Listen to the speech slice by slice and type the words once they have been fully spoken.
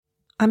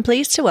I'm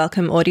pleased to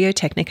welcome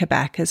Audio-Technica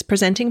back as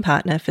presenting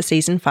partner for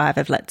Season 5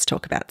 of Let's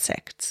Talk About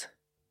Sects.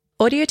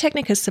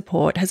 Audio-Technica's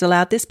support has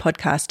allowed this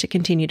podcast to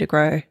continue to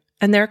grow,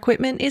 and their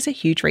equipment is a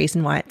huge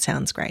reason why it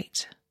sounds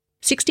great.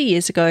 60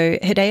 years ago,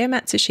 Hideo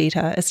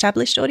Matsushita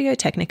established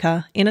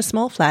Audio-Technica in a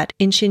small flat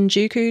in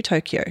Shinjuku,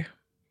 Tokyo.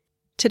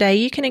 Today,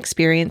 you can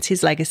experience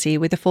his legacy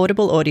with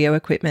affordable audio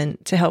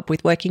equipment to help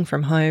with working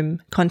from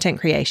home,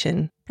 content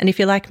creation, and if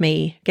you're like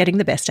me, getting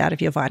the best out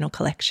of your vinyl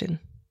collection.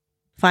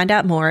 Find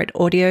out more at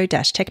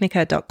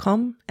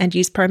audio-technica.com and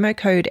use promo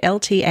code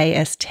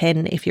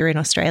LTAS10 if you're in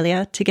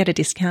Australia to get a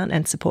discount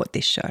and support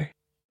this show.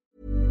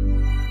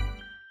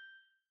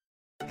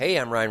 Hey,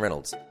 I'm Ryan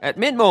Reynolds. At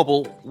Mint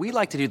Mobile, we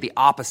like to do the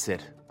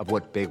opposite of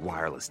what Big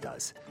Wireless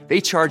does. They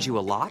charge you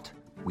a lot,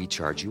 we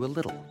charge you a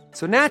little.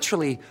 So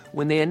naturally,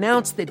 when they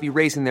announced they'd be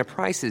raising their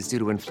prices due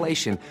to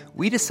inflation,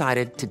 we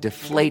decided to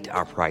deflate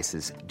our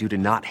prices due to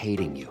not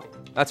hating you.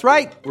 That's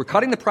right. We're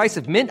cutting the price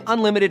of Mint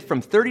Unlimited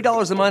from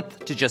 $30 a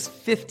month to just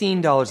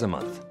 $15 a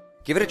month.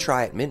 Give it a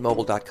try at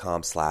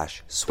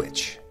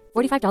mintmobile.com/switch.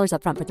 $45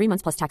 up front for 3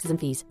 months plus taxes and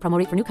fees. Promo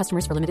rate for new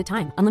customers for limited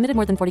time. Unlimited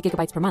more than 40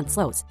 gigabytes per month.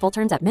 Slows full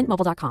terms at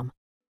mintmobile.com.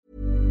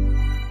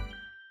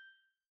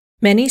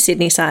 Many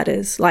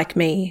Sydneysiders, like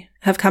me,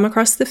 have come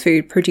across the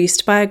food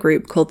produced by a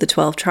group called the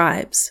 12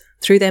 Tribes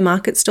through their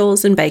market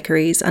stalls and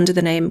bakeries under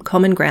the name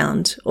Common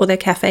Ground, or their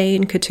cafe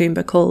in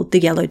Katoomba called the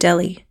Yellow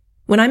Deli.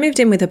 When I moved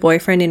in with a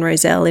boyfriend in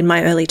Rozelle in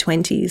my early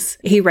 20s,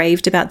 he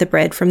raved about the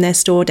bread from their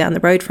store down the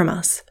road from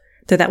us,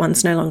 though that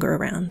one's no longer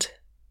around.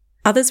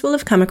 Others will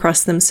have come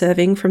across them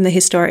serving from the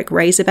historic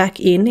Razorback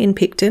Inn in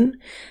Picton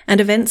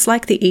and events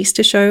like the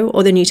Easter Show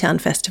or the Newtown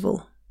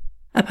Festival.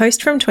 A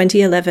post from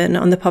 2011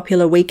 on the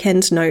popular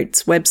Weekend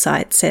Notes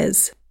website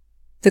says,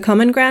 "The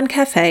Common Ground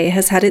Cafe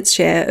has had its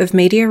share of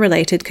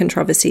media-related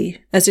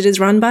controversy as it is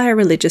run by a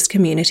religious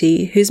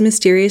community whose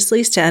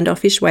mysteriously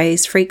standoffish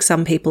ways freak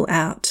some people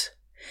out.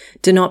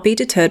 Do not be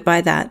deterred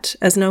by that,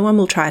 as no one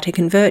will try to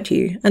convert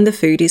you, and the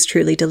food is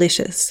truly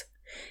delicious.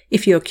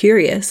 If you're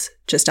curious,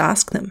 just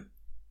ask them."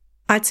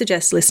 I'd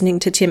suggest listening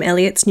to Tim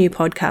Elliott's new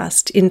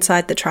podcast,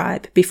 Inside the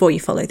Tribe, before you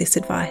follow this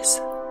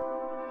advice.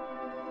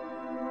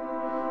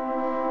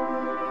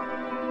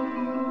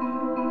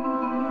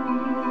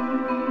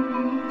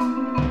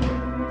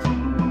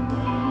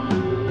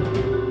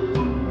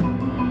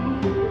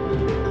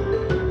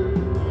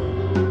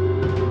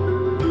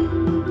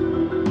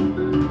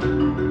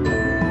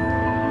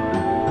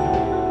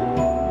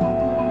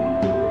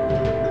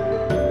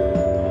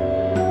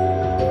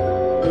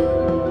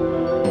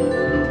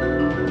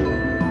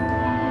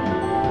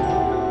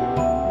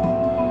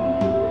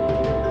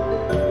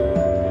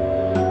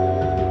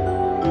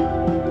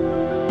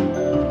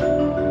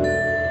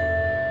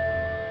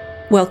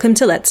 Welcome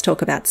to Let's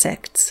Talk About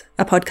Sects,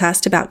 a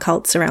podcast about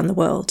cults around the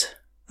world.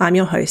 I'm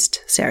your host,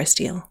 Sarah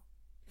Steele.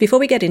 Before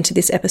we get into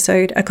this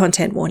episode, a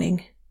content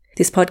warning.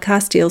 This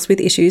podcast deals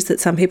with issues that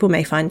some people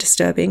may find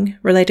disturbing,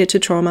 related to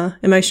trauma,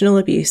 emotional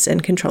abuse,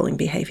 and controlling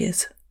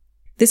behaviours.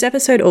 This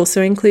episode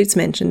also includes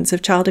mentions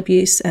of child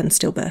abuse and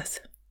stillbirth.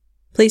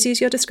 Please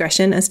use your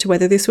discretion as to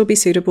whether this will be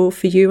suitable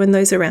for you and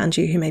those around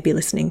you who may be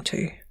listening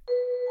too.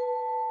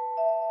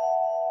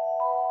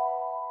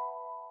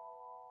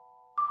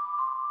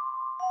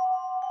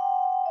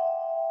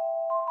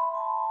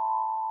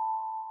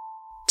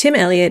 Tim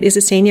Elliott is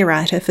a senior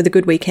writer for The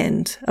Good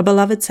Weekend, a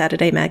beloved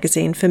Saturday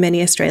magazine for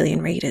many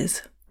Australian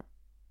readers.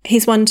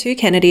 He's won 2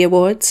 Kennedy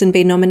Awards and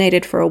been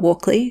nominated for a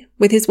Walkley,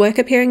 with his work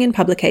appearing in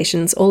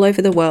publications all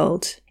over the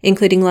world,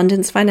 including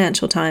London's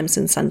Financial Times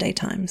and Sunday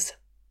Times.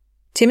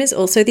 Tim is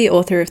also the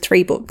author of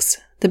 3 books,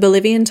 The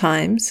Bolivian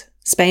Times,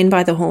 Spain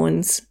by the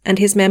Horns, and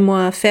his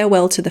memoir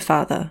Farewell to the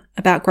Father,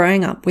 about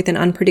growing up with an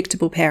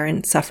unpredictable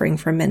parent suffering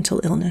from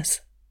mental illness.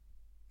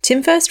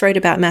 Tim first wrote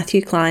about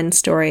Matthew Klein's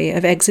story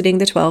of exiting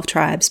the 12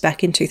 Tribes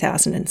back in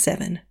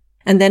 2007,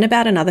 and then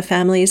about another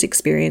family's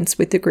experience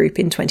with the group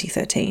in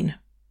 2013.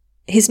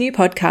 His new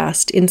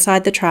podcast,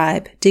 Inside the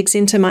Tribe, digs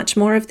into much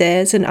more of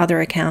theirs and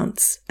other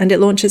accounts, and it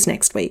launches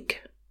next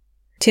week.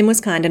 Tim was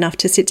kind enough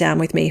to sit down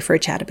with me for a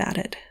chat about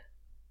it.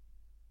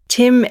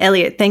 Tim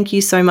Elliott, thank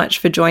you so much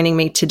for joining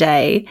me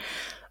today.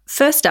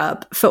 First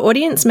up, for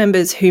audience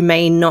members who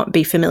may not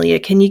be familiar,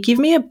 can you give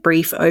me a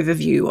brief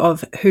overview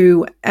of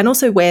who and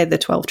also where the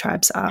 12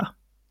 Tribes are?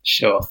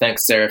 Sure.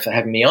 Thanks, Sarah, for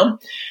having me on.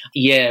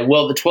 Yeah,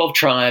 well, the 12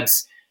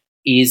 Tribes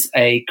is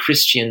a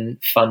Christian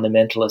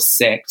fundamentalist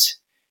sect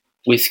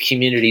with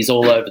communities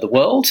all over the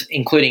world,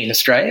 including in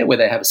Australia, where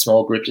they have a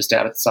small group just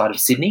outside of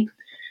Sydney.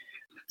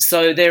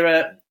 So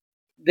they're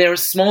a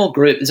small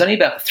group. There's only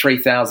about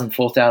 3,000,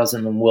 4,000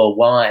 of them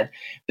worldwide,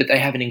 but they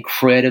have an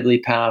incredibly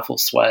powerful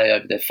sway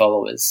over their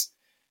followers.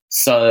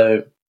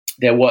 So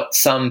they're what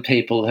some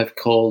people have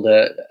called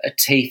a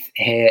teeth,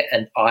 hair,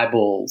 and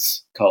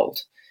eyeballs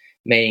cult,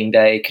 meaning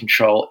they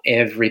control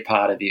every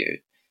part of you.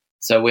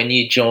 So when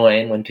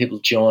people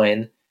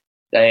join,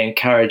 they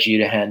encourage you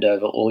to hand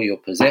over all your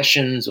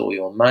possessions, all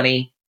your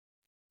money.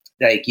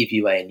 They give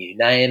you a new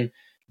name,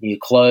 new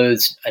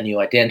clothes, a new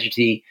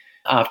identity.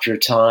 After a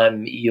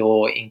time,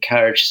 you're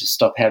encouraged to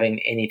stop having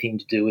anything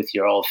to do with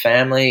your old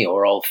family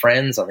or old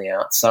friends on the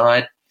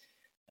outside.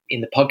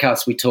 In the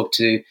podcast, we talk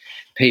to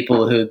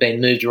people who have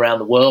been moved around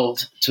the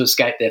world to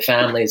escape their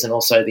families and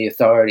also the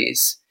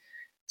authorities.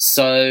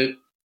 So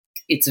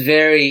it's a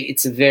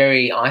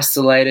very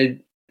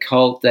isolated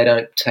cult. They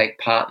don't take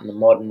part in the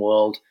modern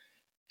world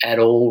at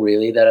all,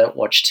 really. They don't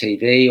watch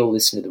TV or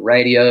listen to the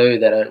radio.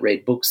 They don't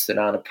read books that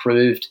aren't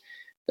approved.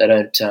 They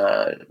don't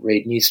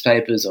read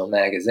newspapers or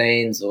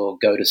magazines or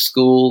go to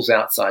schools,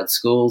 outside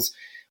schools,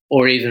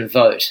 or even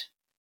vote.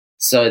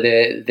 So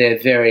they're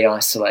very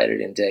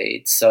isolated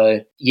indeed.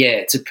 So yeah,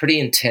 it's a pretty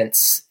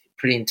intense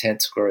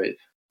group.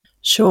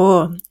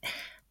 Sure.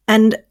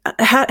 And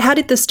how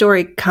did the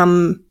story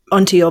come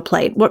onto your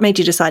plate? What made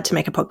you decide to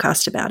make a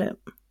podcast about it?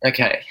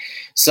 Okay,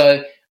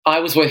 so I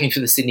was working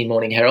for the Sydney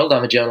Morning Herald.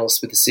 I'm a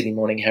journalist with the Sydney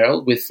Morning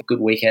Herald, with Good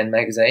Weekend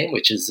magazine,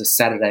 which is a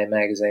Saturday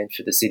magazine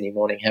for the Sydney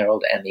Morning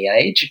Herald and The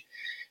Age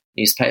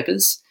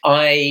newspapers.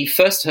 I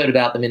first heard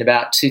about them in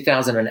about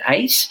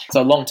 2008,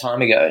 so a long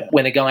time ago,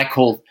 when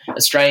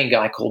Australian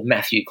guy called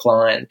Matthew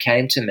Klein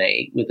came to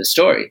me with a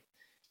story.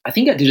 I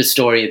think I did a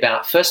story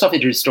about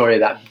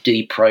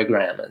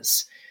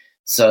deprogrammers,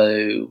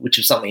 which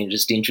was something that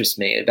just interests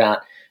me,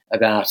 about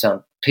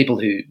people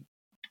who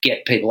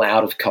get people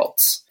out of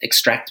cults,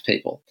 extract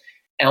people.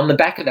 And on the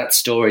back of that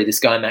story, this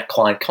guy, Matt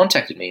Klein,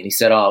 contacted me and he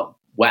said, "Oh,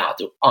 wow,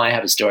 do I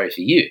have a story for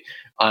you?"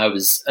 I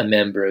was a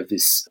member of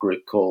this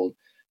group called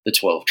the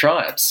 12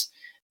 Tribes,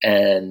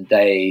 and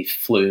they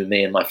flew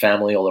me and my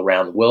family all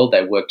around the world.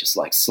 They worked us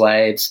like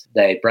slaves.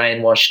 They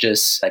brainwashed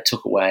us. They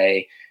took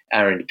away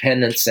our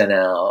independence and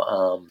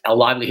our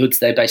livelihoods.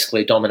 They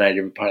basically dominated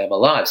every part of our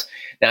lives.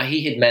 Now,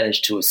 he had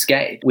managed to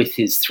escape with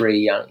his 3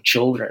 young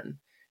children,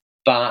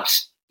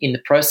 but in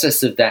the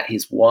process of that,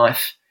 his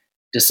wife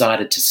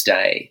decided to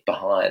stay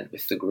behind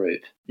with the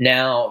group.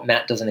 Now,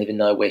 Matt doesn't even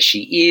know where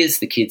she is.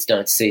 The kids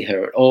don't see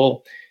her at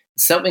all. There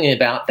was something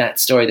about that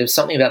story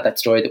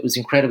that was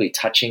incredibly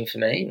touching for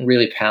me and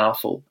really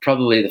powerful.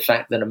 Probably the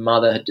fact that a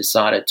mother had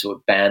decided to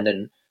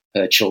abandon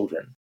her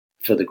children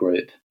for the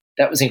group.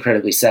 That was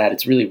incredibly sad.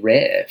 It's really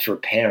rare for a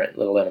parent,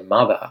 let alone a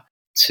mother,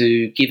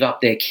 to give up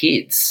their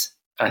kids.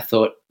 I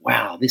thought,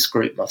 wow, this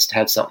group must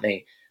have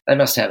something. They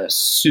must have a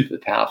super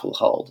powerful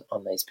hold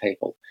on these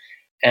people.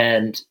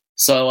 And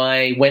so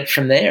I went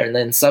from there, and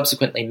then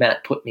subsequently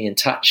Matt put me in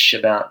touch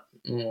about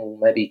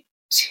maybe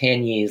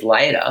 10 years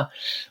later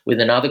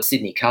with another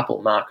Sydney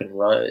couple, Mark and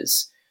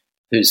Rose,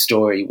 whose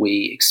story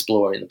we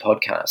explore in the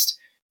podcast,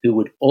 who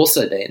would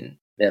also been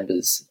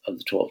members of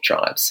the 12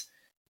 Tribes,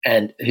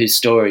 and whose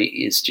story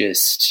is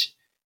just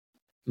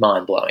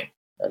mind-blowing.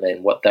 I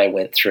mean, what they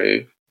went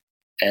through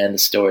and the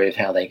story of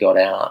how they got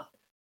out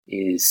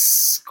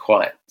is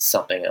quite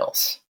something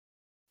else.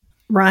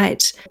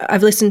 Right.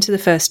 I've listened to the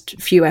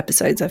first few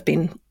episodes. I've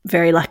been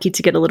very lucky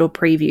to get a little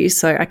preview,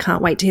 so I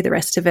can't wait to hear the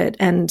rest of it.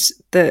 And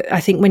I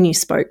think when you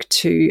spoke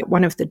to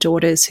one of the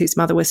daughters whose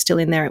mother was still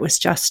in there, it was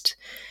just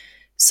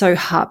so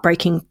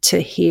heartbreaking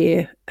to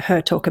hear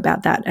her talk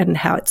about that and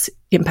how it's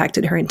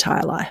impacted her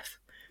entire life.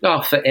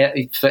 Oh,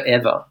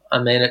 forever. I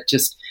mean,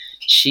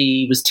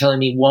 she was telling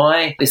me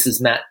why. This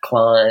is Matt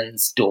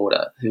Klein's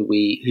daughter, who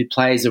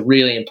plays a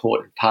really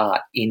important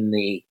part in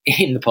the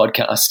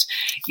podcast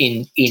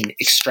in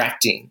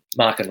extracting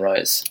Mark and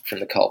Rose from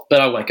the cult.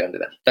 But I won't go into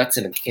that. That's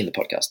in the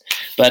podcast.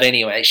 But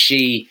anyway,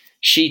 she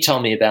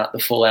told me about the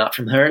fallout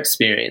from her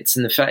experience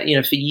and the fact,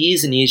 for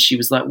years and years she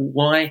was like,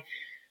 why,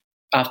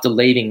 after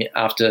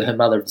her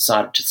mother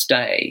decided to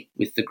stay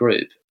with the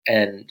group,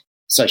 and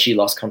so she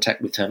lost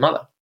contact with her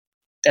mother.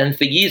 And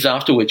for years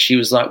afterwards, she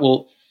was like,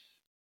 well,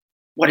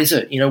 what is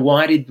it?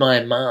 Why did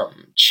my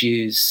mum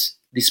choose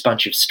this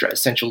bunch of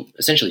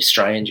essentially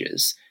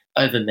strangers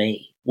over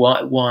me?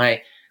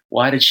 Why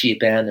did she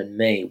abandon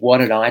me?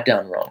 What had I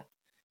done wrong?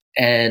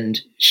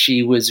 And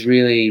she was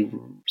really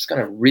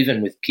kind of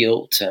riven with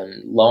guilt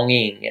and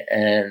longing,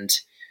 and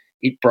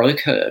it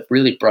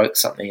really broke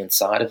something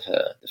inside of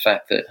her, the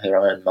fact that her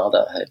own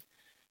mother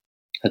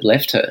had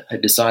left her,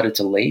 had decided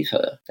to leave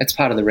her. That's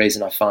part of the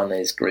reason I find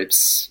these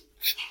groups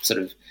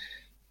sort of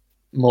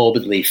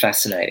morbidly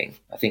fascinating.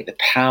 I think the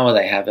power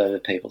they have over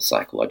people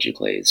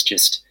psychologically is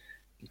just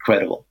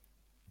incredible.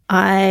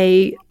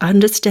 I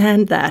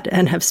understand that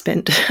and have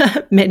spent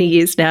many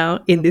years now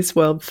in this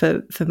world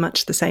for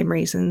much the same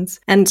reasons.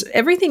 And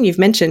everything you've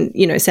mentioned,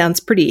 sounds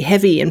pretty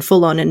heavy and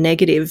full on and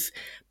negative.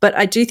 But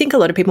I do think a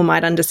lot of people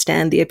might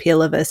understand the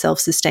appeal of a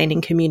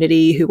self-sustaining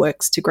community who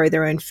works to grow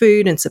their own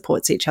food and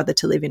supports each other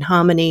to live in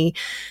harmony,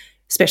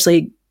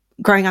 especially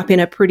growing up in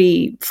a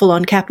pretty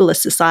full-on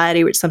capitalist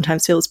society, which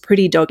sometimes feels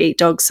pretty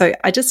dog-eat-dog. So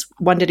I just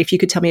wondered if you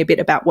could tell me a bit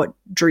about what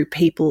drew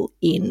people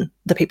in,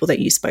 the people that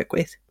you spoke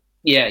with.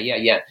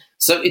 Yeah.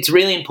 So it's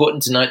really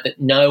important to note that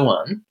no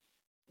one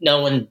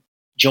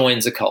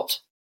joins a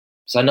cult.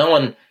 So no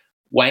one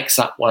wakes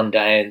up one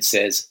day and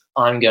says,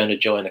 I'm going to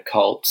join a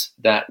cult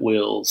that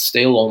will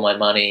steal all my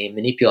money,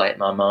 manipulate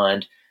my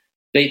mind,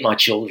 beat my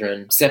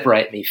children,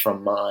 separate me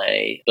from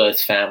my birth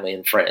family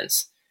and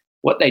friends.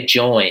 What they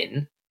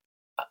join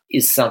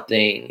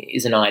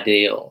is an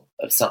ideal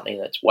of something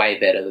that's way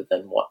better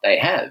than what they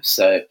have.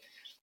 So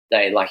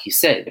they, like you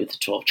said, with the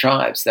 12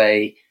 tribes,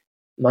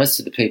 most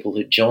of the people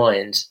who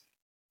joined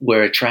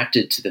were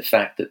attracted to the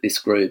fact that this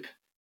group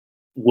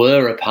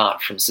were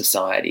apart from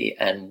society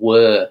and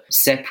were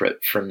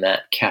separate from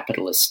that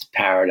capitalist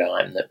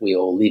paradigm that we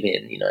all live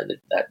in,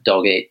 that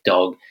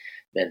dog-eat-dog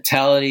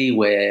mentality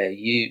where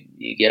you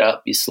get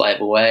up, you slave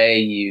away,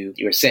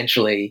 you're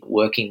essentially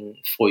working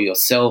for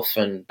yourself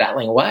and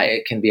battling away.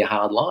 It can be a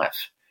hard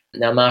life.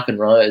 Now, Mark and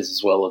Rose,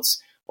 as well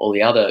as all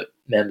the other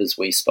members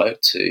we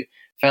spoke to,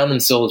 found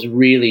themselves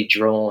really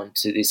drawn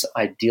to this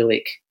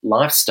idyllic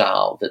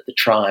lifestyle that the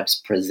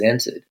tribes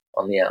presented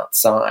on the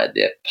outside.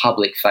 Their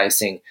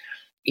public-facing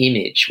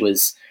image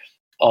was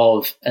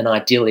of an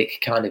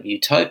idyllic kind of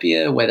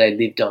utopia where they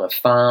lived on a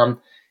farm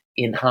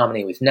in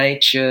harmony with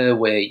nature,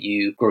 where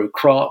you grew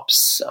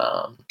crops,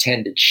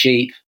 tended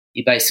sheep.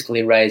 You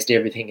basically raised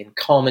everything in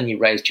common. You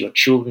raised your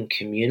children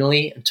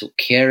communally and took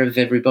care of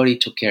everybody,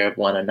 took care of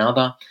one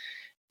another,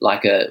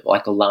 like a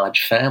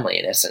large family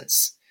in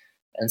essence.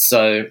 And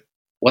so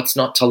what's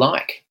not to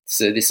like?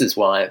 So this is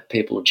why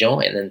people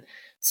join. And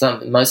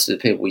most of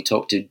the people we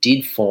talked to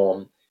did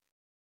form,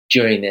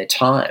 during their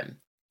time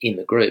in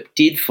the group,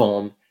 did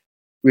form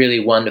really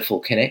wonderful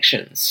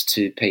connections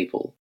to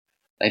people.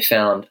 They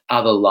found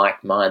other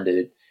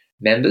like-minded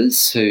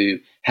members who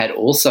had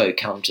also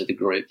come to the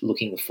group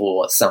looking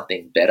for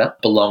something better,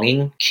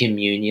 belonging,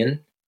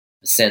 communion,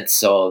 a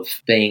sense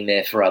of being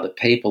there for other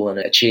people and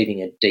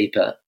achieving a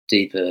deeper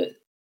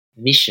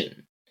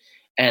mission.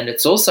 And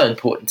it's also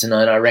important to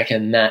note, I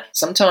reckon, that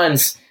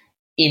sometimes,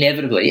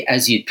 inevitably,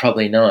 as you'd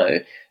probably know,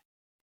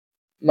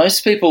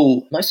 most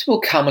people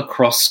come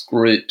across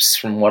groups,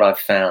 from what I've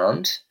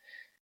found,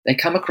 they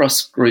come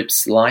across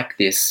groups like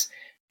this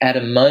at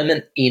a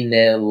moment in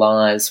their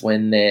lives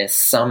when they're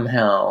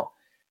somehow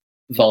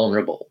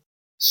vulnerable.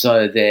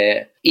 So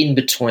they're in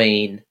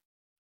between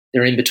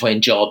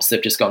jobs.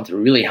 They've just gone through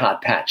a really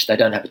hard patch. They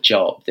don't have a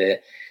job. They're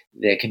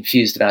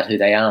confused about who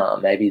they are.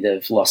 Maybe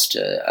they've lost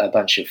a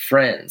bunch of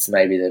friends.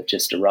 Maybe they've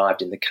just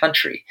arrived in the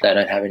country. They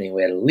don't have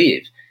anywhere to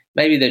live.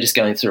 Maybe they're just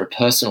going through a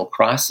personal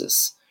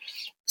crisis.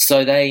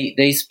 So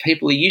these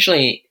people are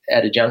usually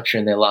at a juncture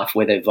in their life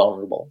where they're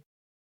vulnerable.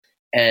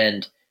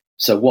 And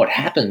so what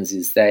happens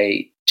is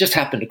they just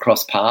happen to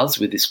cross paths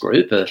with this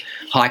group, a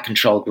high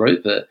control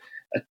group, a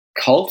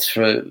cult,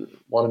 for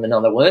want of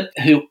another word,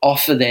 who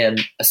offer them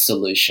a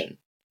solution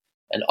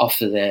and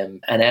offer them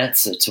an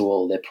answer to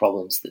all their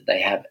problems that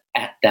they have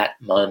at that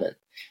moment.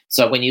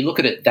 So when you look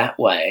at it that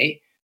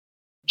way,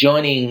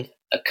 joining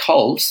a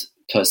cult,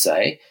 per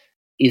se,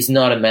 is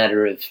not a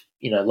matter of,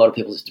 a lot of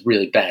people, it's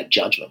really bad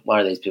judgment.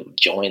 Why do these people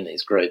join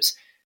these groups?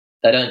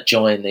 They don't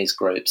join these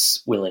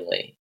groups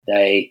willingly.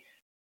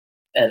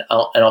 And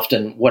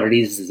often what it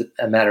is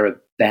a matter of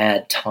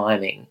bad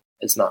timing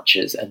as much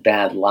as and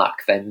bad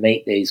luck. They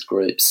meet these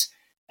groups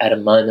at a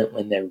moment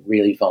when they're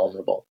really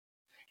vulnerable.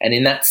 And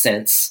in that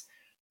sense,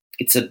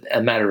 it's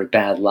a matter of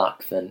bad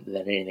luck than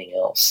anything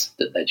else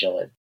that they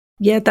join.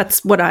 Yeah,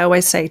 that's what I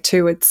always say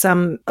too. It's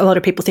a lot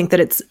of people think that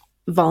it's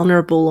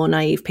vulnerable or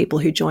naive people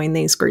who join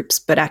these groups,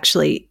 but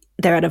actually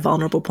they're at a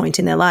vulnerable point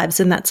in their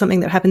lives, and that's something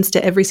that happens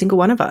to every single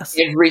one of us.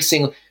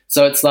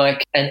 So it's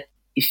like, and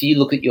if you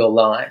look at your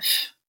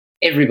life,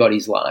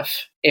 everybody's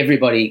life,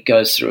 everybody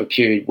goes through a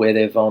period where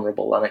they're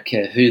vulnerable. I don't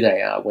care who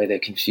they are, where they're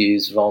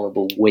confused,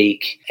 vulnerable,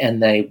 weak,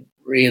 and they're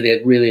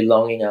really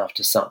longing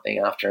after something,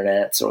 after an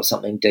answer or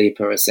something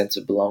deeper, a sense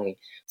of belonging.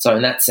 So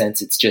in that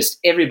sense, it's just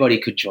everybody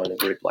could join a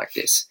group like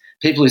this.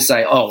 People who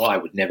say, oh, I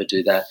would never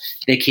do that,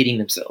 they're kidding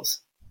themselves.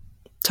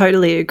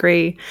 Totally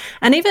agree.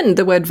 And even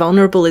the word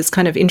vulnerable is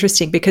kind of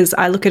interesting because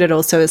I look at it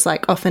also as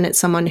like often it's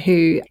someone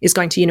who is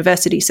going to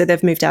university, so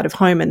they've moved out of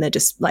home and they're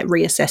just like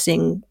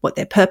reassessing what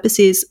their purpose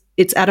is.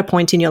 It's at a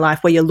point in your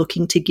life where you're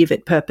looking to give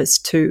it purpose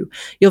too.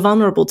 You're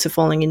vulnerable to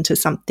falling into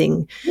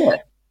something,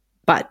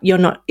 but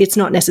it's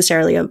not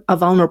necessarily a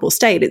vulnerable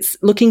state. It's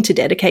looking to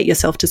dedicate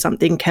yourself to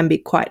something can be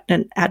quite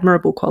an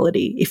admirable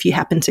quality if you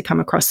happen to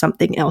come across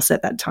something else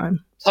at that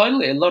time.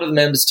 Totally. A lot of the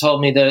members told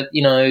me that,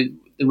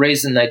 the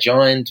reason they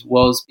joined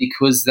was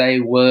because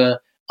they were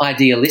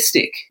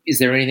idealistic. Is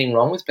there anything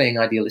wrong with being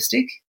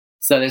idealistic?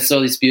 So they saw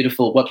this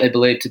beautiful, what they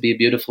believed to be a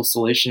beautiful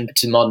solution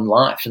to modern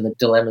life and the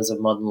dilemmas of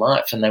modern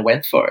life, and they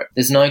went for it.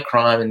 There's no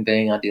crime in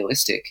being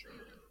idealistic.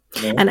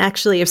 And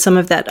actually, if some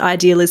of that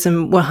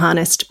idealism were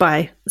harnessed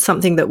by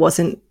something that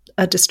wasn't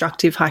a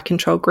destructive high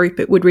control group,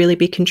 it would really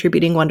be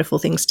contributing wonderful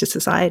things to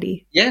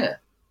society. Yeah,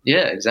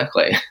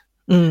 exactly.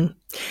 Mm.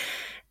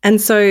 And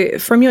so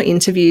from your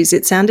interviews,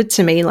 it sounded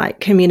to me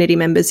like community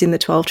members in the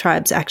 12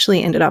 tribes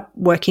actually ended up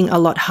working a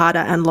lot harder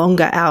and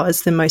longer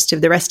hours than most of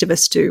the rest of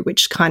us do,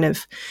 which kind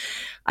of,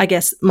 I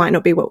guess, might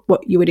not be what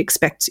you would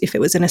expect if it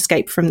was an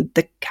escape from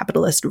the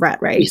capitalist rat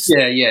race.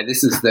 Yeah.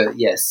 This is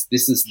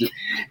the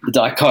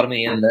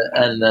dichotomy and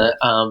the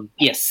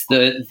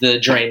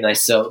dream they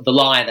sell, the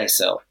lie they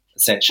sell,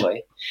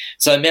 essentially.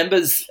 So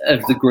members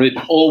of the group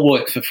all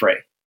work for free.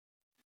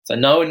 So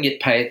no one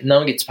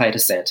gets paid a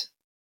cent.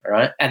 all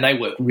right? And they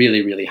work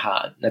really, really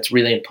hard. That's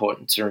really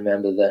important to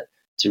remember, that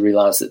to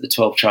realise that the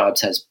 12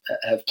 tribes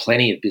have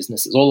plenty of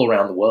businesses all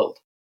around the world.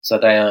 So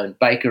they own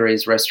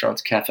bakeries,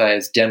 restaurants,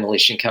 cafes,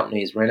 demolition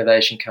companies,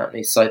 renovation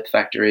companies, soap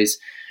factories,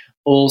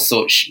 all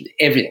sorts,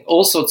 everything,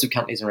 all sorts of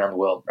companies around the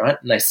world, right?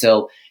 And they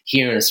sell,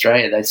 here in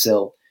Australia, they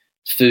sell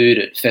food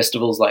at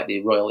festivals like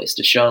the Royal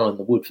Easter Show and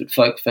the Woodford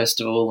Folk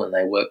Festival, and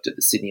they worked at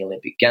the Sydney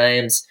Olympic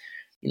Games.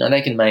 You know,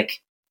 they can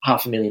make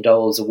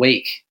 $500,000 a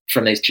week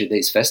from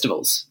these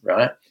festivals,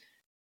 right?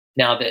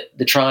 Now,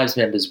 the tribes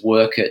members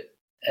work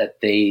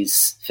at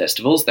these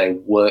festivals. They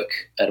work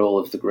at all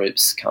of the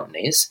group's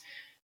companies,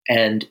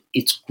 and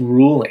it's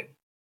grueling.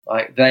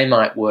 Like, they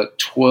might work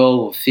 12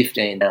 or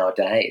 15-hour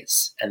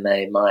days, and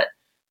they might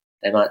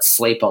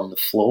sleep on the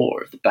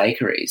floor of the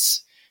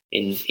bakeries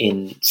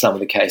in some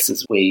of the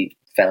cases we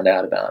found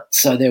out about.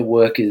 So their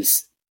work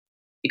is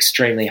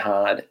extremely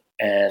hard,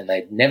 and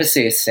they never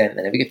see a cent.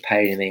 They never get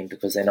paid anything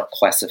because they're not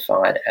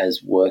classified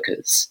as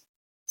workers.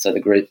 So the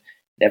group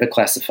never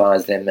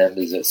classifies their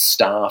members as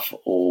staff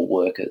or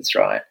workers,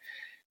 right?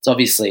 It's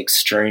obviously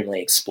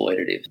extremely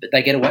exploitative, but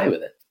they get away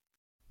with it.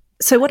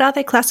 So what are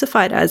they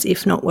classified as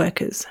if not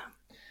workers?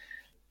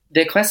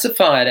 They're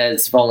classified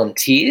as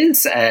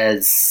volunteers,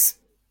 as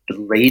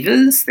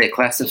believers. They're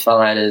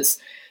classified as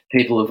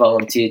people who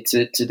volunteered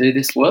to do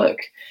this work.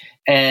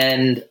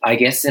 And I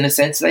guess in a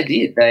sense they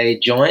did. They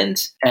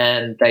joined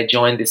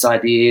this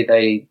idea.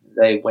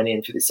 They went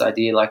in for this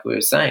idea, like we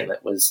were saying,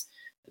 that was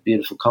the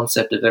beautiful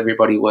concept of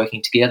everybody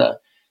working together.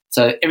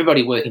 So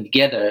everybody working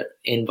together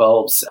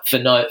involves for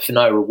no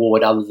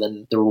reward other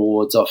than the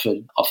rewards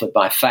offered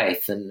by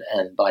faith and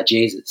by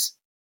Jesus.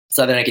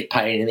 So they don't get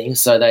paid anything.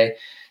 So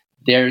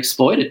they're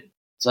exploited.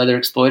 So they're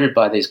exploited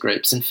by these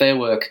groups. And Fair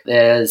Work,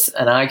 there's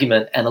an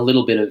argument and a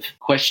little bit of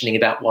questioning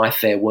about why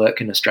Fair Work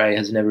in Australia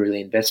has never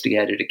really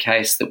investigated a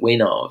case that we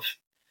know of.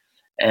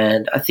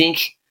 And I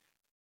think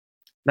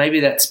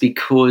maybe that's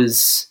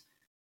because,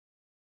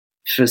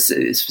 for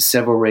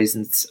several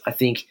reasons, I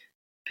think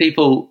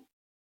people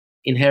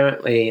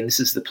inherently, and this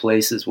is the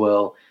police as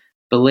well,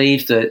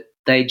 believe that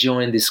they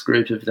joined this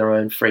group of their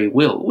own free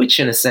will,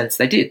 which in a sense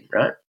they did,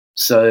 right?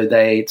 So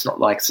it's not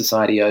like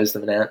society owes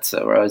them an answer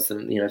or owes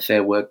them,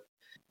 Fair Work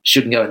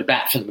shouldn't go into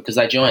bat for them because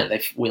they joined.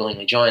 They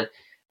willingly joined.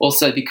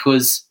 Also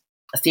because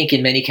I think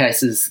in many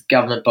cases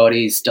government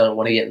bodies don't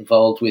want to get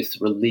involved with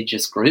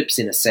religious groups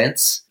in a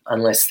sense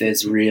unless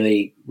there's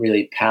really,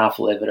 really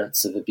powerful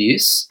evidence of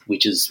abuse,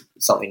 which is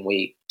something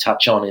we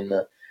touch on in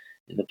the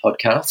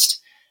podcast.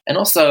 And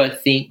also I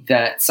think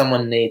that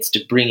someone needs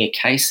to bring a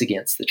case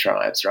against the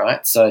tribes,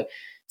 right? So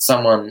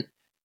someone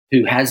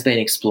who has been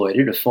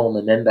exploited, a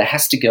former member,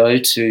 has to go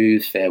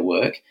to Fair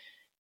Work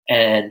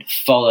and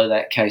follow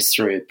that case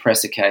through,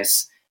 press a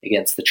case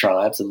against the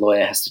tribes. A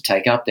lawyer has to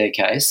take up their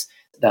case.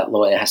 That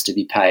lawyer has to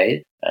be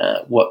paid.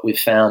 What we've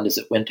found is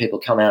that when people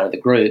come out of the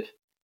group,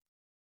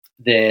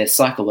 they're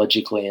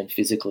psychologically and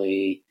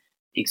physically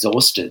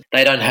exhausted.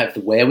 They don't have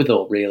the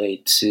wherewithal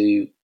really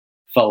to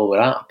follow it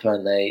up,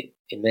 and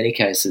in many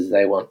cases,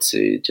 they want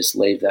to just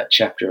leave that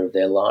chapter of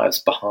their lives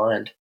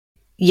behind.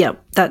 Yeah,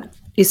 that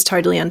is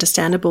totally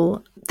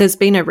understandable. There's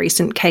been a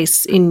recent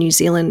case in New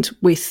Zealand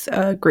with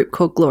a group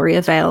called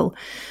Gloria Vale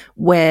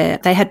where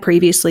they had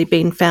previously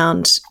been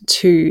found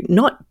to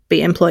not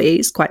be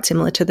employees, quite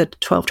similar to the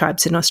 12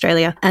 tribes in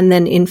Australia. And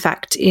then, in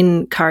fact,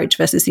 in Courage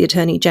versus the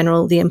Attorney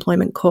General, the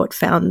Employment Court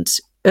found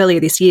earlier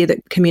this year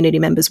that community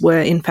members were,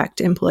 in fact,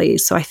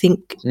 employees. So I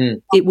think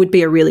it would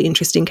be a really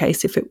interesting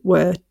case if it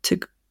were to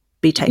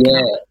be taken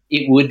up.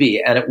 It would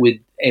be, and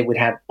it would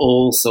have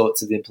all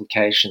sorts of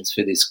implications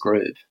for this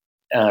group.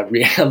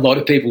 A lot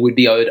of people would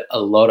be owed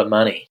a lot of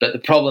money. But the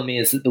problem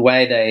is that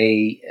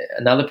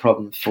another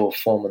problem for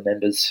former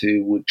members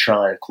who would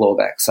try and claw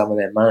back some of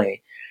their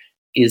money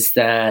is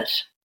that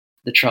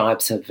the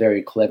tribes have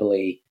very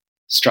cleverly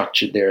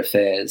structured their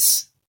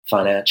affairs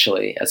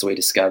financially, as we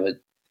discovered,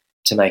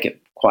 to make it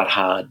quite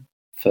hard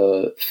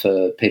for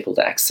people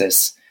to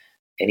access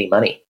any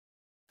money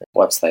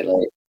once they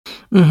leave.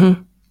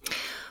 Mm-hmm.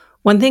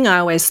 One thing I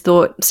always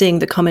thought, seeing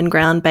the Common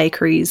Ground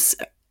bakeries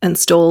and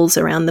stalls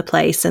around the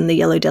place and the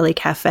Yellow Deli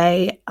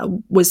Cafe,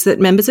 was that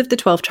members of the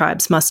 12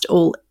 tribes must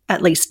all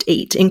at least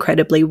eat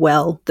incredibly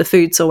well. The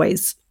food's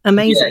always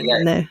amazing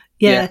in there.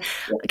 Yeah.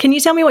 Can you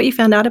tell me what you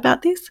found out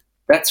about this?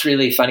 That's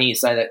really funny you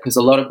say that, because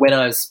a lot of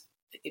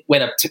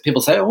when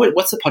people say, "Oh,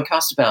 what's the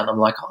podcast about?" and I'm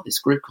like, "Oh, this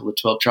group called the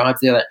 12 Tribes."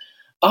 They're like,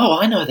 "Oh,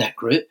 I know that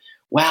group.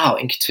 Wow,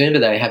 in Katoomba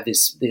they have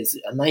this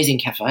amazing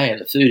cafe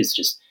and the food is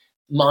just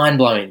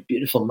mind-blowing,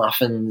 beautiful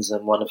muffins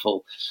and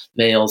wonderful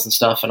meals and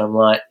stuff." And I'm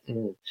like,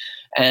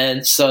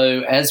 And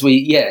so as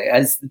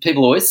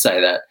people always say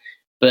that,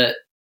 but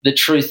the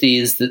truth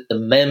is that the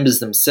members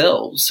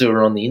themselves who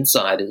are on the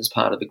inside as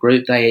part of the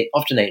group, they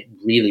often eat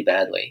really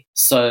badly.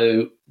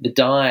 So the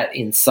diet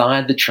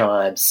inside the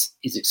tribes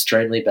is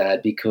extremely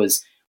bad,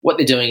 because what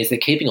they're doing is they're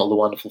keeping all the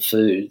wonderful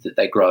food that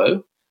they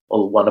grow,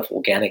 all the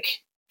wonderful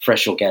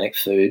fresh organic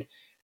food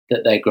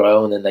that they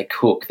grow and then they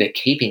cook. They're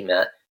keeping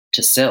that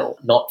to sell,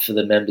 not for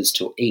the members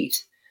to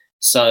eat.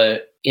 So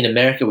in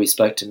America, we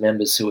spoke to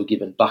members who were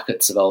given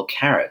buckets of old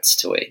carrots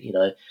to eat,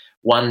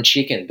 one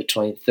chicken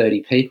between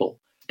 30 people,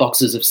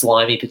 boxes of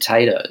slimy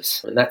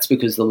potatoes. And that's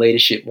because the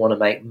leadership want to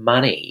make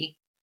money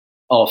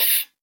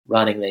off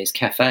running these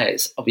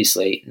cafes.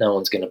 Obviously, no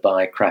one's going to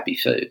buy crappy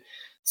food.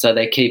 So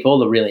they keep all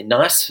the really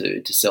nice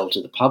food to sell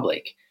to the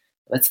public.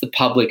 That's the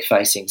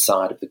public-facing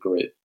side of the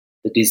group,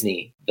 the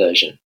Disney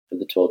version of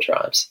the 12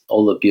 Tribes,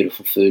 all the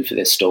beautiful food for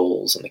their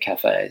stalls and the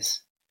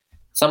cafes.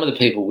 Some of the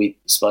people we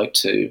spoke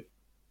to,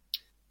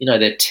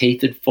 their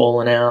teeth had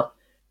fallen out,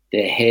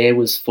 their hair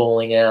was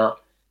falling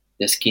out,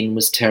 their skin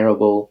was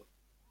terrible,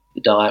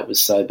 the diet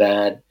was so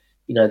bad.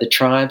 The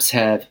tribes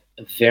have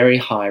a very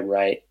high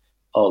rate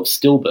of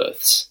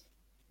stillbirths,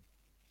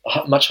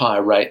 a much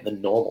higher rate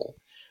than normal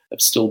of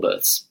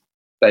stillbirths,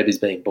 babies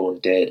being born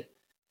dead.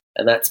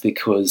 And that's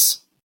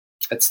because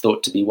it's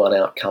thought to be one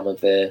outcome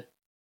of their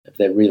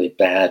really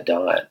bad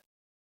diet.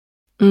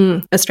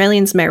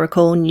 Australians may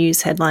recall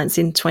news headlines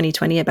in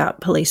 2020 about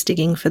police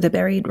digging for the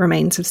buried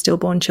remains of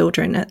stillborn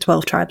children at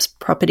 12 Tribes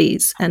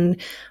properties, and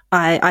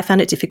I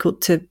found it difficult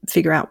to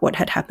figure out what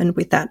had happened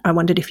with that. I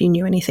wondered if you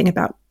knew anything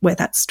about where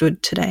that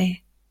stood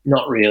today.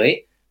 Not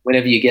really.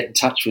 Whenever you get in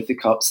touch with the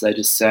cops, they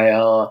just say,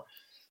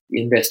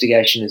 the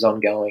investigation is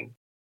ongoing.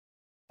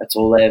 That's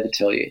all they ever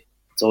tell you.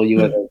 It's all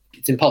you ever.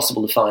 It's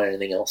impossible to find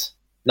anything else.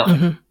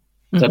 Nothing.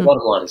 So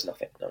bottom line is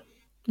nothing. No.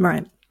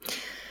 Right.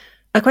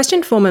 A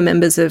question former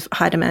members of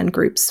high demand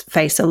groups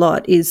face a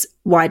lot is,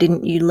 why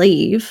didn't you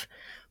leave?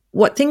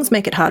 What things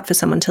make it hard for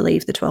someone to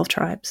leave the 12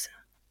 Tribes?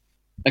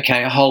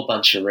 Okay, a whole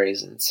bunch of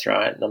reasons,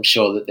 right? And I'm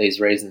sure that these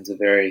reasons are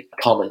very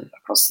common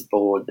across the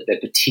board, but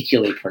they're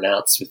particularly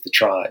pronounced with the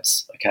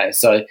tribes. Okay,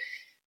 so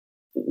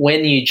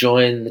when you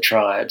join the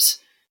tribes,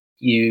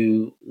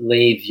 you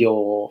leave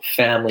your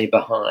family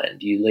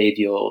behind, you leave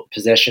your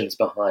possessions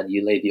behind,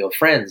 you leave your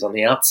friends on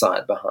the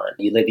outside behind,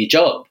 you leave your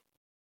job,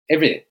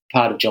 everything.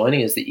 Part of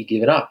joining is that you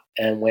give it up.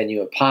 And when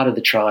you're part of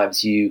the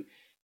tribes, you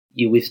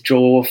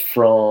withdraw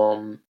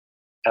from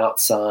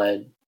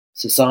outside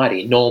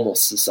society, normal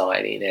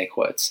society in air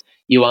quotes.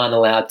 You aren't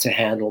allowed to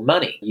handle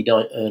money. You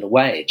don't earn a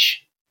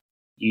wage.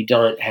 You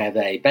don't have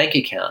a bank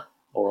account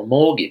or a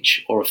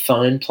mortgage or a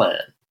phone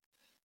plan.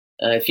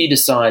 If you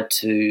decide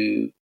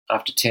to,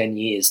 after 10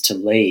 years, to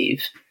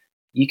leave,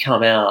 you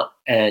come out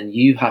and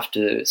you have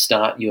to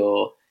start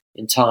your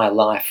entire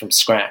life from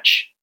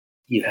scratch.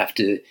 You have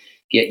to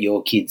get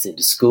your kids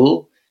into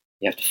school.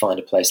 You have to find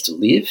a place to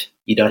live.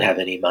 You don't have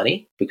any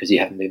money because you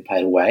haven't been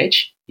paid a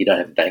wage. You don't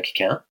have a bank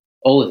account.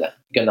 All of that.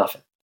 You got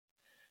nothing.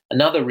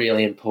 Another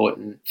really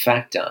important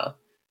factor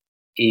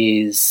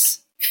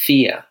is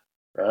fear,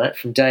 right?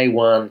 From day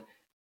one,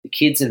 the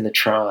kids in the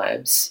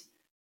tribes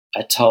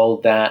are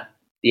told that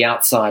the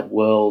outside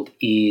world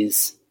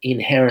is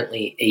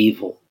inherently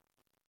evil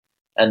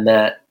and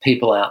that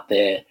people out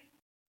there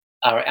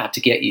are out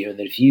to get you, and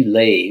that if you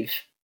leave,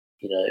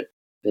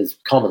 there's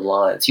common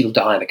lines. You'll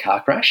die in a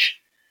car crash.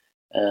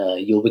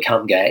 You'll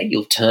become gay.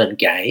 You'll turn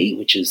gay,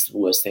 which is the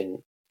worst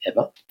thing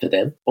ever for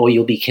them. Or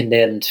you'll be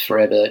condemned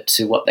forever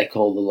to what they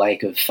call the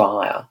lake of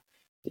fire,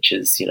 which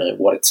is,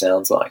 what it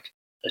sounds like,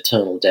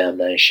 eternal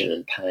damnation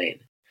and pain.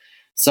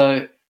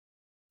 So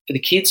the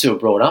kids who are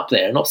brought up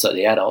there, and also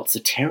the adults,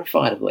 are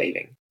terrified of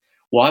leaving.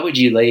 Why would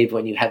you leave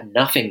when you have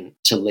nothing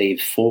to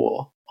leave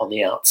for on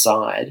the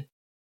outside?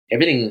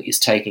 Everything is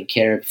taken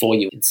care of for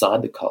you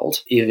inside the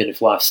cult. Even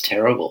if life's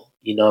terrible,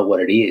 you know what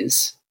it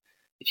is.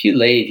 If you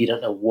leave, you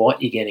don't know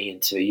what you're getting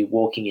into. You're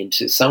walking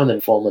into, some of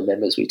the former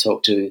members we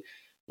talked to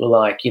were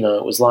like,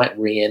 it was like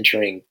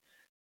re-entering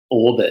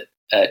orbit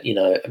at,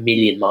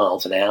 1,000,000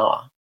 miles an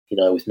hour,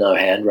 with no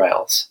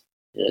handrails.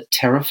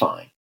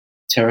 Terrifying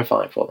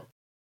for them.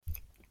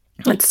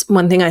 That's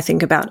one thing I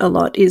think about a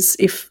lot, is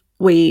if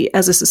we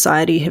as a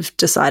society have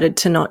decided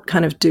to not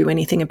kind of do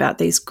anything about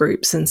these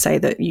groups and say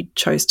that you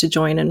chose to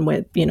join and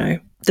where,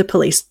 the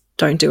police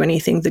don't do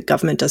anything, the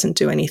government doesn't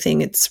do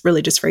anything, it's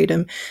religious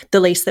freedom.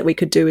 The least that we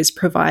could do is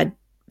provide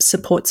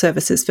support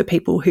services for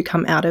people who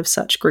come out of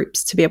such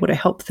groups to be able to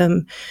help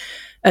them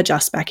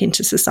adjust back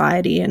into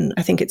society. And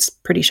I think it's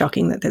pretty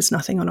shocking that there's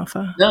nothing on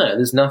offer. No,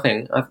 there's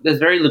nothing. There's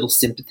very little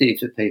sympathy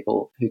for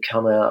people who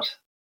come out.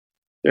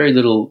 Very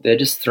little. They're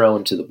just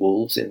thrown to the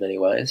wolves in many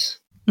ways.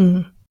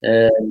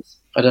 And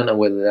I don't know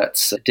whether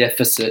that's a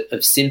deficit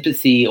of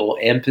sympathy or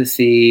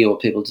empathy, or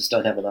people just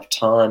don't have enough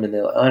time, and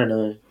they're like, I don't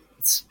know.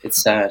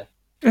 It's sad.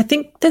 I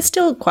think there's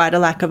still quite a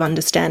lack of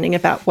understanding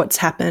about what's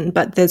happened,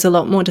 but there's a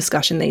lot more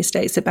discussion these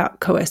days about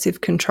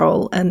coercive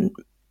control, and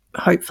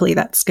hopefully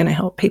that's going to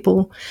help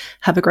people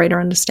have a greater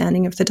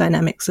understanding of the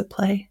dynamics at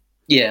play.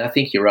 Yeah, I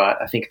think you're right.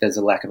 I think there's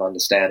a lack of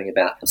understanding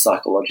about the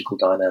psychological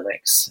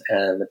dynamics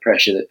and the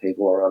pressure that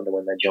people are under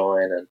when they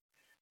join, and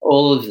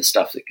all of the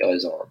stuff that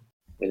goes on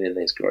within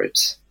these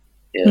groups.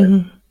 Yeah.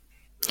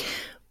 Mm-hmm.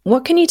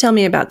 What can you tell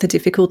me about the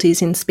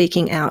difficulties in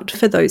speaking out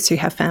for those who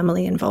have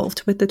family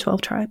involved with the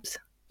 12 Tribes?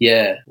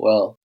 Yeah,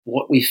 well,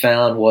 what we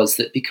found was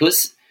that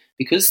because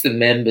the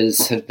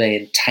members have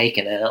been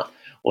taken out,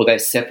 or they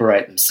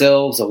separate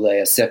themselves, or they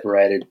are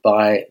separated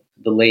by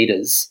the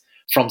leaders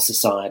from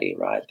society,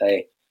 right?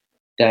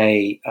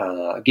 They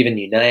are given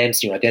new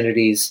names, new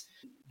identities.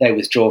 They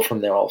withdraw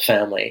from their old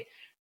family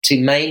to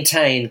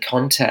maintain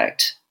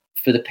contact.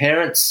 For the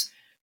parents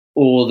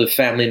or the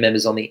family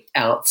members on the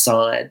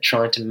outside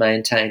trying to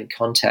maintain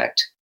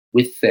contact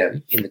with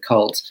them in the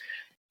cult,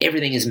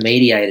 everything is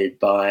mediated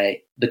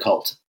by the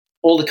cult.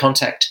 All the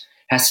contact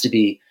has to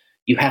be,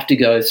 you have to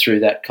go through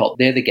that cult.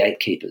 They're the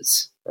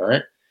gatekeepers,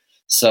 right?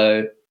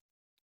 So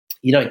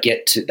you don't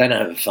get to, they don't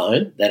have a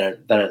phone. They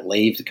don't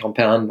leave the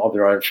compound of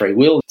their own free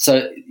will.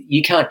 So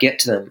you can't get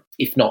to them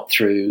if not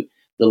through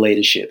the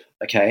leadership,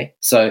 okay?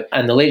 So,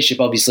 and the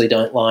leadership obviously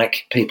don't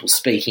like people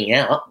speaking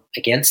out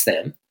against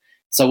them.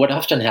 So what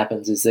often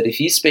happens is that if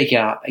you speak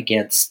out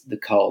against the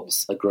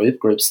cults,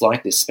 groups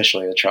like this,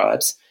 especially the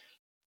tribes,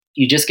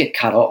 you just get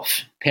cut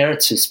off.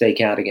 Parents who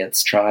speak out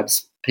against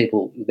tribes,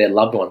 people, their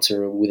loved ones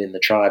who are within the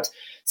tribes,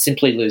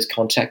 simply lose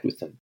contact with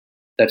them.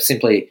 They've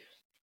simply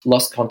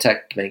lost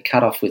contact, been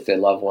cut off with their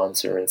loved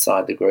ones who are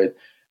inside the group.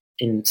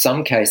 In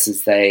some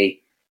cases,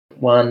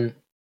 one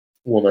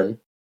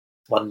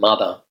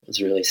mother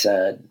was really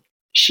sad.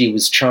 She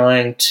was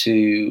trying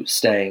to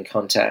stay in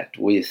contact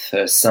with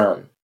her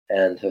son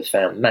and her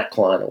family. Matt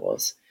Kleiner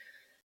was.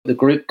 The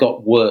group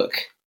got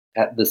work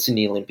at the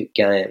Sydney Olympic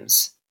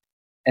Games,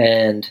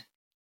 and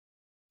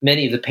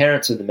many of the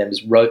parents of the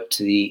members wrote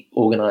to the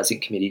organising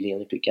committee of the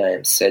Olympic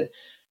Games, said,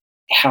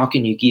 how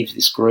can you give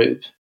this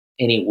group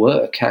any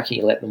work? How can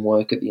you let them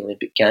work at the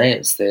Olympic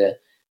Games? They're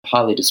a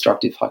highly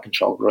destructive,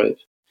 high-control group.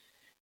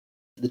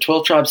 The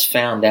 12 tribes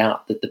found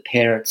out that the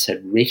parents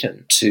had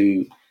written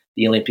to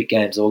the Olympic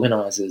Games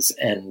organisers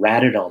and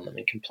ratted on them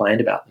and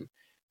complained about them.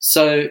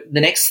 So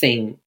the next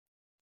thing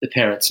the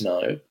parents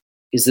know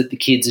is that the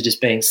kids are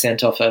just being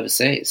sent off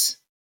overseas.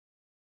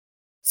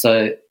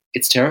 So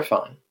it's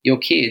terrifying. Your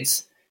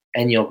kids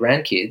and your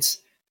grandkids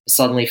are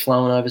suddenly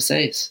flown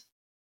overseas,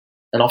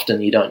 and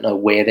often you don't know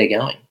where they're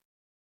going.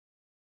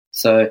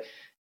 So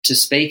to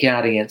speak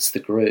out against the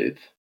group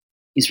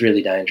is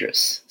really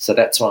dangerous. So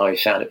that's why we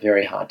found it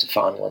very hard to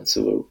find ones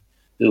who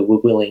were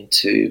willing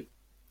to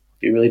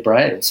be really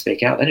brave and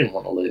speak out. They didn't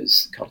want to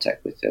lose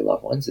contact with their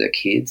loved ones, their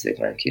kids, their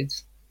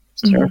grandkids.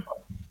 It's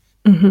terrifying.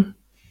 Mm-hmm.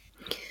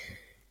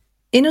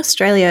 In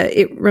Australia,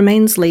 it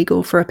remains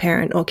legal for a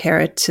parent or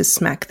carer to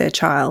smack their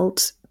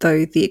child,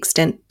 though the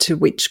extent to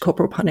which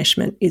corporal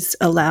punishment is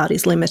allowed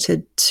is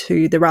limited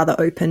to the rather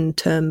open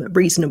term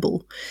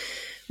reasonable,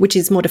 which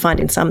is more defined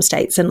in some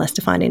states and less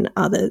defined in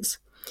others.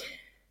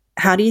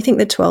 How do you think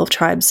the 12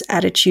 tribes'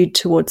 attitude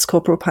towards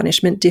corporal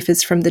punishment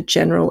differs from the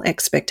general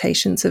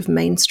expectations of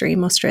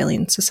mainstream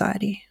Australian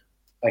society?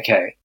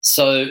 Okay,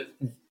 so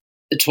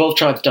the 12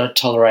 tribes don't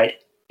tolerate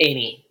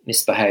any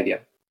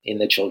misbehaviour in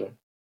their children,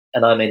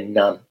 and I mean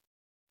none.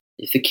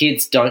 If the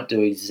kids don't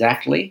do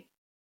exactly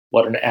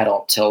what an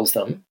adult tells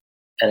them,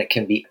 and it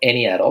can be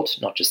any adult,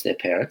 not just their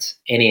parents,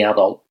 any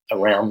adult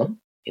around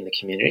them in the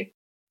community,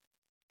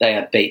 they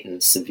are beaten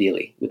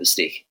severely with a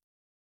stick.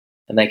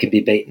 And they can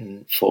be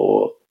beaten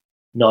for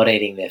not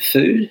eating their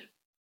food,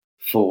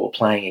 for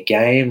playing a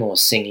game or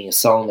singing a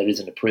song that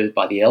isn't approved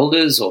by the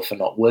elders, or for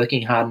not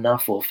working hard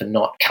enough, or for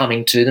not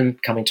coming to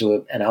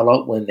an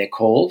adult when they're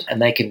called.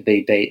 And they can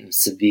be beaten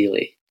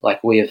severely.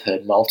 Like, we have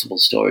heard multiple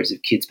stories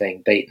of kids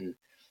being beaten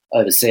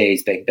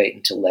overseas, being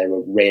beaten till they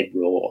were red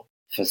raw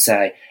for,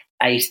 say,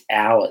 8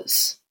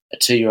 hours. A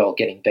 2-year-old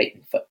getting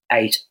beaten for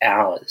 8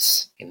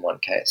 hours in one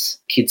case.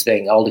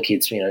 Older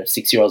kids,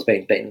 6-year-olds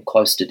being beaten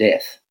close to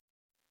death.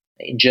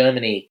 In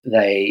Germany,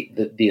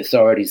 the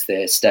authorities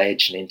there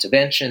staged an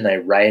intervention. They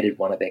raided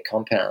one of their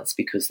compounds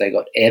because they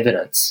got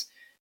evidence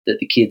that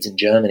the kids in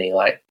Germany,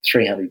 like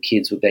 300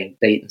 kids, were being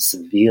beaten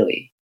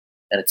severely.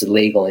 And it's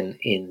illegal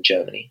in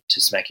Germany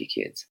to smack your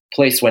kids.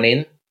 Police went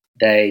in.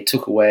 They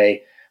took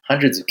away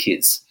hundreds of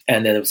kids.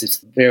 And then there was this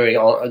very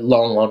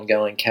long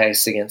ongoing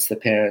case against the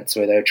parents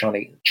where they were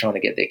trying to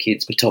get their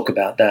kids. We talk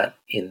about that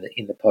in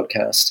the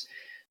podcast.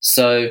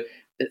 So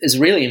there's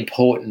a really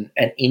important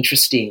and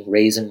interesting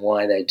reason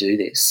why they do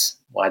this,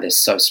 why they're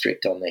so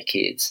strict on their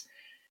kids.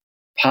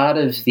 Part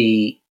of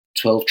the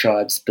 12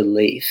 tribes'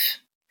 belief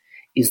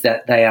is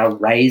that they are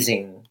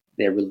raising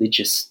their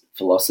religious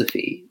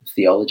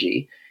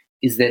theology,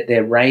 is that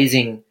they're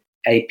raising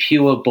a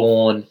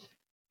pure-born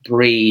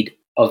breed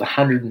of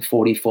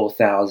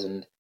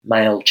 144,000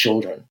 male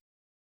children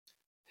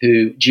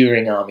who,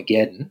 during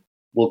Armageddon,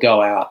 will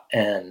go out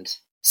and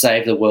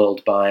save the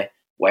world by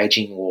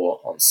waging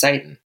war on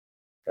Satan.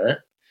 Right?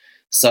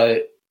 So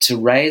to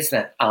raise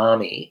that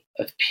army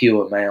of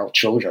pure male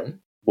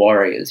children,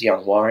 warriors,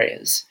 young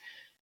warriors,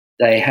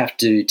 they have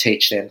to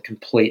teach them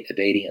complete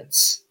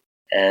obedience.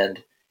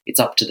 And it's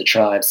up to the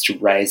tribes to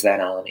raise that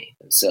army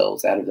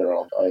themselves out of their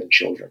own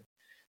children.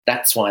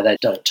 That's why they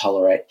don't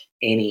tolerate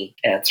any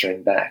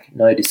answering back,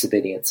 no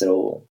disobedience at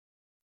all.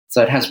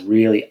 So it has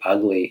really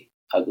ugly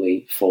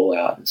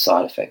fallout and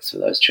side effects for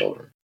those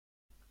children.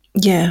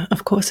 Yeah,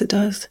 of course it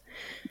does.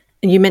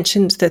 And you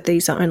mentioned that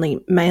these are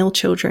only male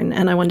children,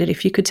 and I wondered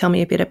if you could tell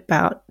me a bit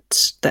about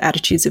the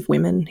attitudes of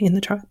women in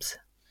the tribes.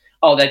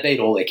 Oh, they beat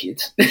all their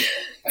kids.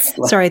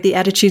 Sorry, the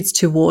attitudes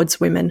towards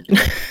women.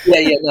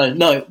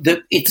 No.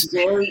 It's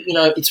very,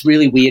 it's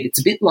really weird. It's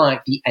a bit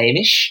like the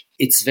Amish.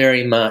 It's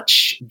very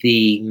much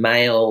the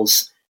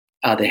males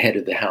are the head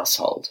of the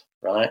household,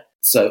 right?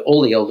 So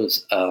all the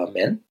elders are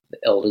men. The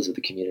elders of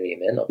the community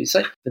are men,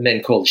 obviously. The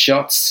men call the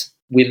shots.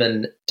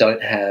 Women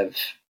don't have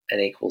an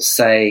equal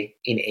say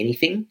in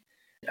anything.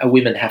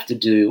 Women have to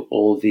do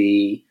all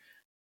the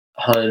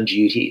home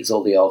duties,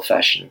 all the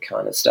old-fashioned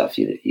kind of stuff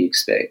you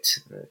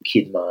expect,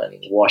 kid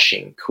minding,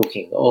 washing,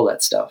 cooking, all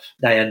that stuff.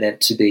 They are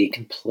meant to be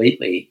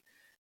completely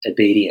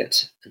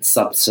obedient and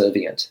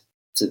subservient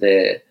to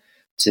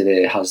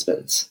their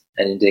husbands,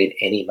 and indeed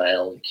any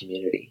male in the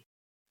community.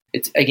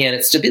 It's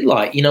a bit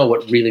like,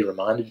 what really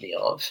reminded me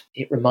of?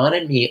 It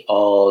reminded me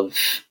of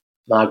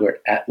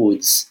Margaret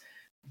Atwood's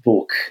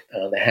book,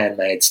 The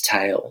Handmaid's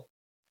Tale,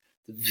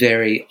 the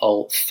very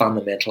old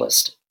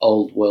fundamentalist,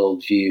 old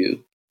world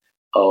view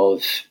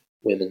of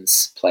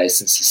women's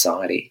place in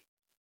society.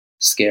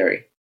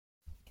 Scary.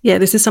 Yeah,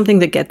 this is something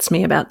that gets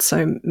me about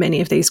so many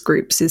of these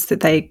groups, is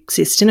that they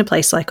exist in a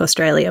place like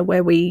Australia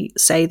where we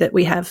say that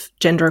we have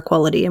gender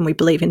equality and we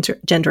believe in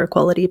gender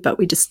equality, but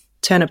we just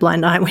turn a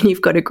blind eye when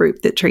you've got a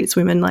group that treats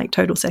women like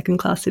total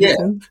second-class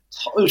citizens.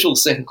 Yeah, total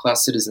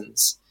second-class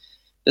citizens.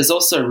 There's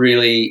also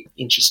really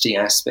interesting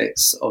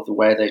aspects of the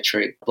way they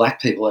treat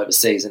black people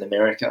overseas in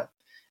America.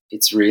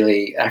 It's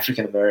really,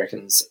 African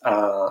Americans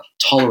are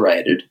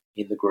tolerated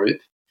in the group,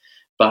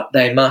 but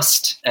they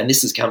must, and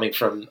this is coming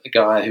from a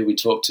guy who we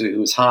talked to who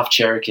was half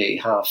Cherokee,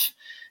 half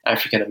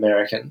African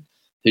American,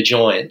 who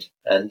joined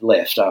and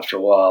left after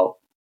a while,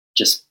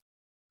 just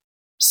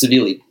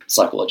severely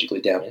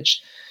psychologically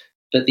damaged.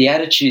 But the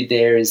attitude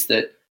there is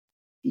that,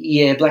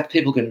 black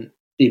people can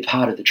be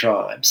part of the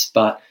tribes,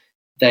 but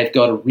they've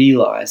got to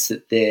realise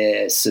that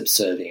they're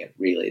subservient,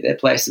 really. Their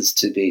place is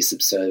to be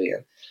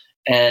subservient.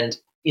 And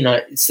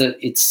it's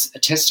a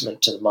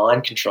testament to the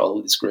mind control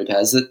that this group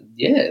has, that,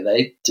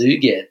 they do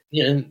get,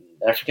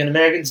 African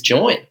Americans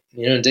join,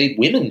 indeed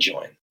women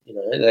join.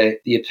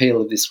 The appeal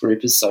of this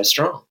group is so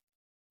strong.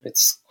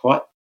 It's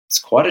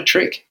quite a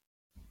trick.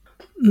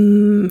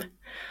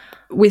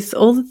 With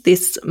all of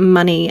this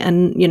money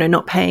and,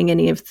 not paying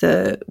any of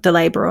the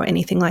labour or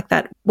anything like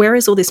that, where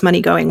is all this money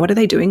going? What are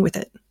they doing with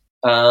it?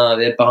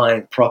 They're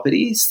buying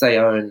properties. They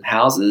own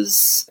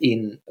houses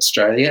in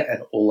Australia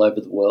and all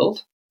over the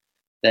world.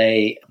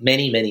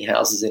 Many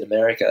houses in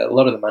America. A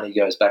lot of the money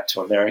goes back to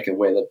America,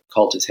 where the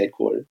cult is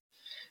headquartered.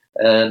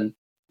 And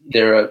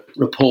there are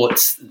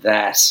reports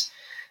that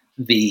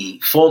the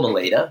former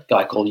leader, a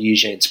guy called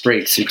Eugene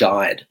Spriggs, who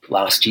died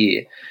last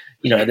year,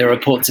 there are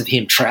reports of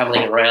him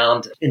travelling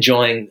around,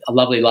 enjoying a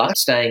lovely life,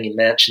 staying in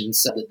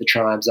mansions that the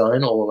tribes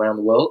own all around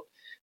the world.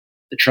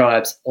 The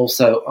tribes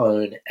also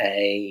own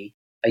a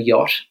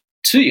yacht,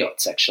 2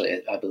 yachts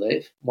actually, I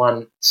believe.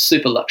 One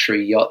super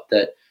luxury yacht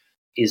that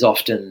is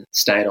often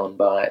stayed on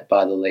by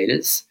the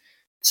leaders.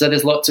 So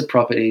there's lots of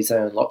properties, they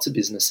own lots of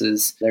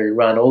businesses, they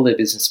run all their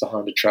business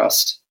behind a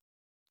trust.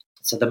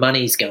 So the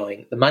money's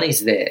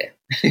there.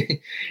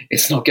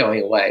 It's not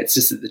going away. It's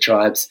just that the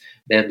tribe's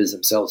members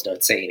themselves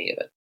don't see any of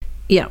it.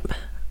 Yep.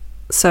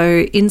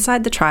 So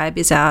Inside the Tribe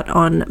is out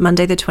on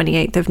Monday the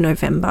 28th of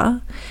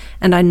November,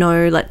 and I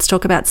know Let's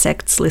Talk About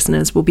Sects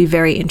listeners will be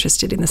very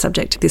interested in the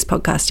subject this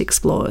podcast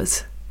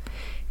explores.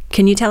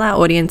 Can you tell our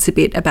audience a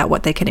bit about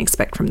what they can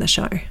expect from the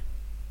show?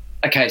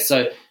 Okay,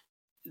 so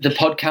the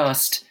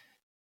podcast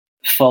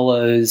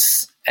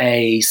follows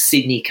a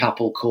Sydney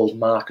couple called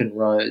Mark and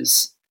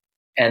Rose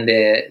and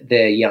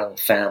their young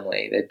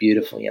family, their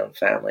beautiful young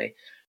family,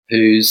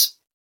 whose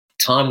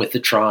time with the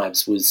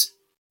tribes was,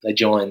 they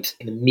joined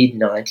in the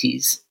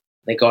mid-90s.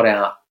 They got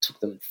out, took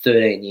them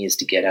 13 years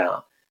to get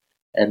out.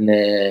 And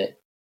their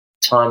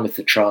time with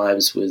the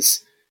tribes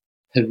was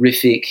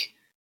horrific,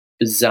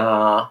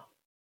 bizarre,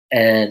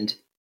 and,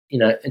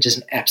 just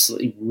an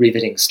absolutely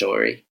riveting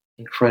story.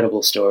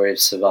 Incredible story of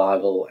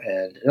survival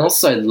and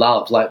also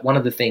love. Like, one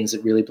of the things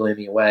that really blew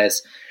me away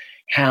is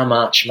how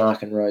much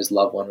Mark and Rose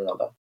love one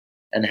another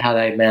and how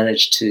they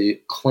managed to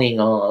cling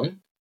on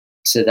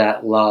to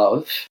that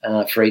love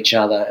for each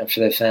other and for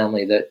their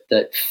family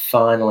that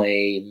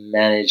finally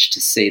managed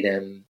to see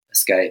them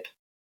escape.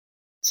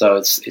 So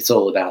it's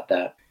all about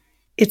that.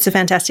 It's a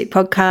fantastic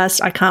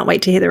podcast. I can't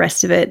wait to hear the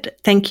rest of it.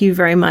 Thank you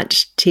very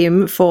much,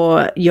 Tim,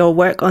 for your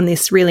work on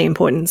this really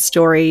important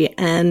story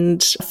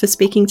and for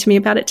speaking to me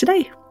about it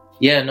today.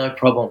 Yeah, no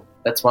problem.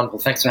 That's wonderful.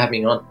 Thanks for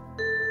having me on.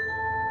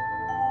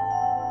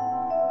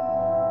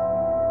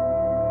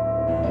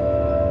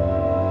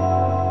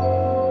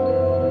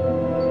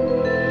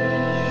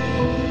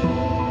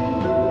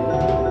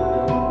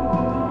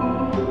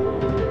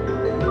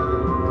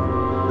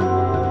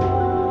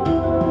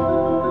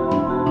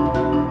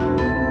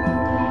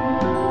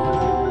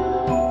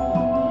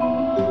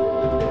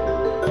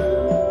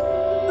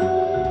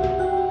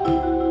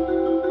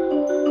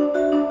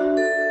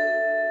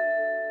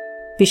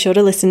 Be sure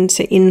to listen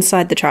to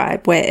Inside the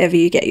Tribe wherever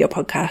you get your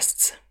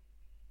podcasts.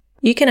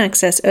 You can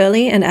access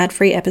early and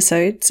ad-free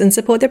episodes and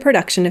support the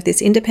production of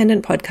this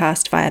independent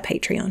podcast via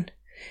Patreon.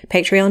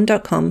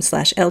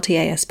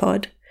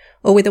 patreon.com/LTASpod,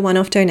 or with a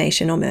one-off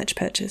donation or merch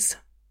purchase.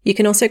 You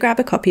can also grab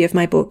a copy of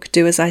my book,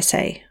 Do As I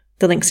Say.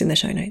 The link's in the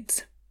show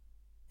notes.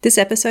 This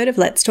episode of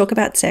Let's Talk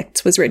About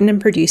Sects was written and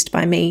produced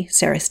by me,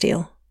 Sarah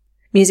Steele.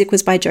 Music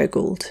was by Joe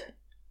Gould.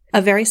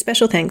 A very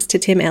special thanks to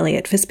Tim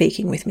Elliott for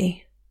speaking with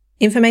me.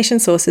 Information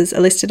sources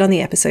are listed on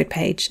the episode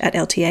page at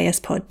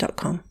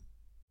ltaspod.com.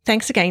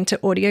 Thanks again to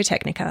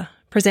Audio-Technica,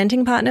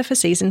 presenting partner for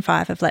Season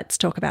 5 of Let's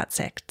Talk About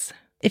Sects.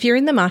 If you're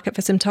in the market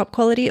for some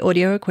top-quality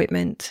audio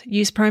equipment,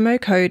 use promo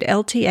code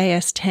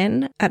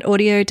LTAS10 at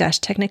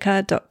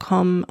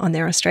audio-technica.com on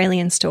their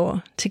Australian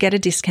store to get a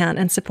discount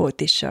and support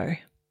this show.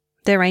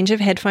 Their range of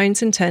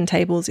headphones and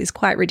turntables is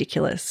quite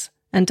ridiculous,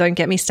 and don't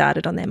get me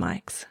started on their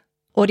mics.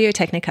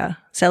 Audio-Technica,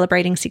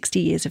 celebrating 60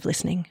 years of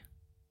listening.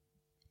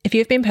 If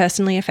you've been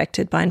personally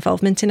affected by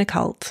involvement in a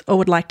cult or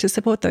would like to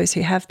support those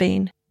who have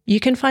been,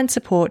 you can find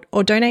support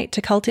or donate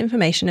to cult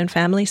information and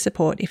family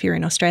support if you're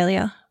in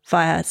Australia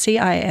via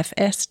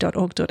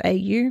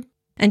cifs.org.au,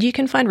 and you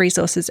can find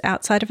resources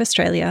outside of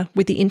Australia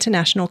with the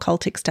International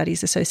Cultic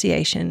Studies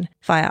Association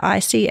via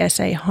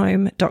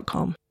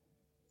icsahome.com.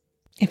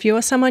 If you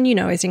or someone you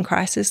know is in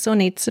crisis or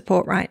needs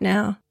support right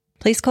now,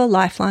 please call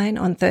Lifeline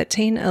on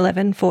 13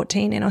 11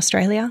 14 in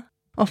Australia,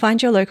 or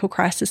find your local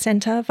crisis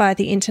centre via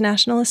the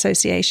International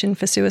Association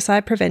for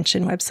Suicide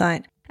Prevention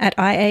website at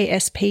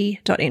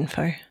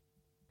iasp.info.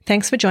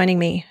 Thanks for joining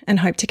me, and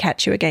hope to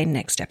catch you again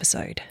next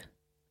episode.